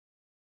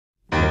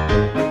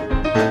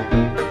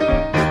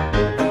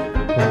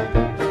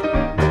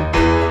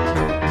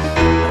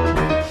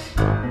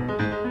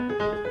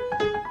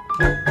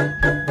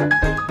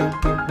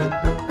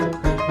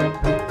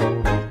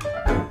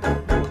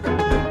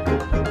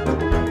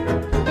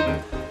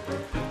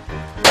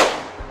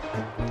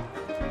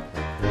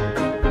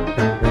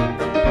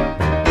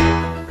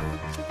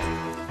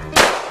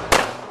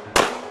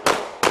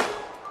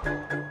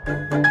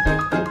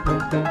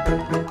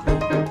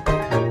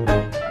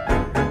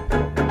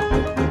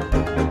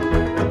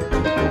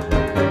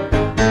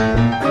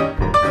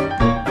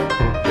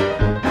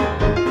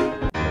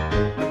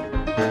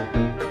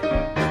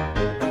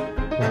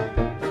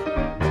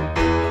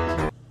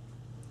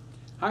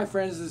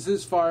friends, this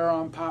is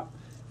FirearmPop,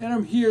 and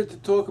I'm here to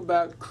talk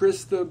about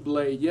Krysta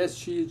Blade. Yes,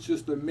 she is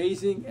just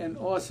amazing and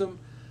awesome.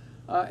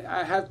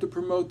 I have to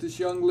promote this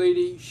young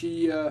lady.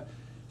 She's a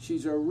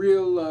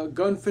real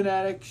gun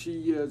fanatic.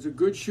 She is a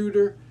good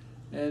shooter,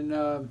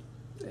 and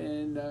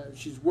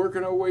she's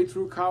working her way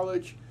through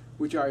college,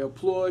 which I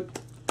applaud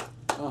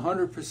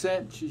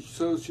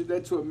 100%.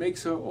 That's what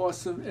makes her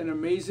awesome and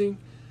amazing.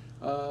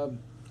 And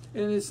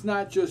it's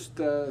not just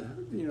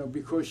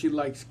because she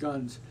likes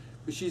guns,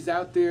 but she's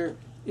out there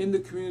in the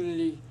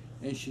community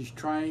and she's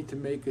trying to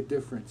make a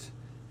difference,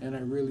 and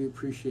I really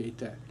appreciate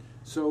that.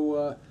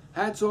 So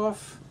hats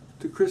off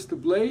to Krysta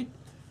Blade.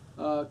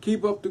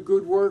 Keep up the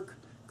good work.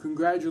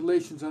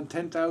 Congratulations on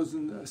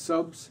 10,000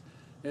 subs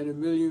and 1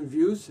 million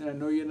views. And I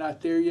know you're not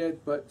there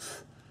yet, but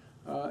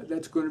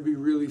that's going to be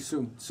really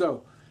soon.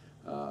 So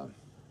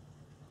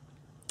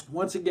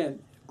once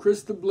again,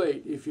 Krysta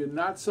Blade, if you're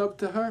not subbed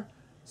to her,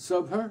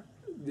 sub her.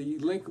 The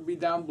link will be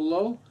down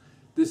below.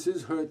 This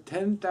is her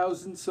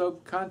 10,000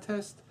 sub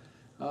contest.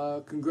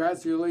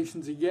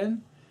 Congratulations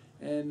again,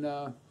 and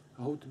I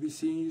hope to be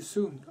seeing you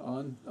soon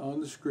on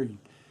the screen.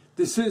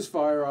 This is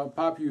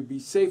FirearmPop. You be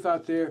safe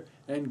out there,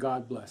 and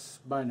God bless.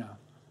 Bye now.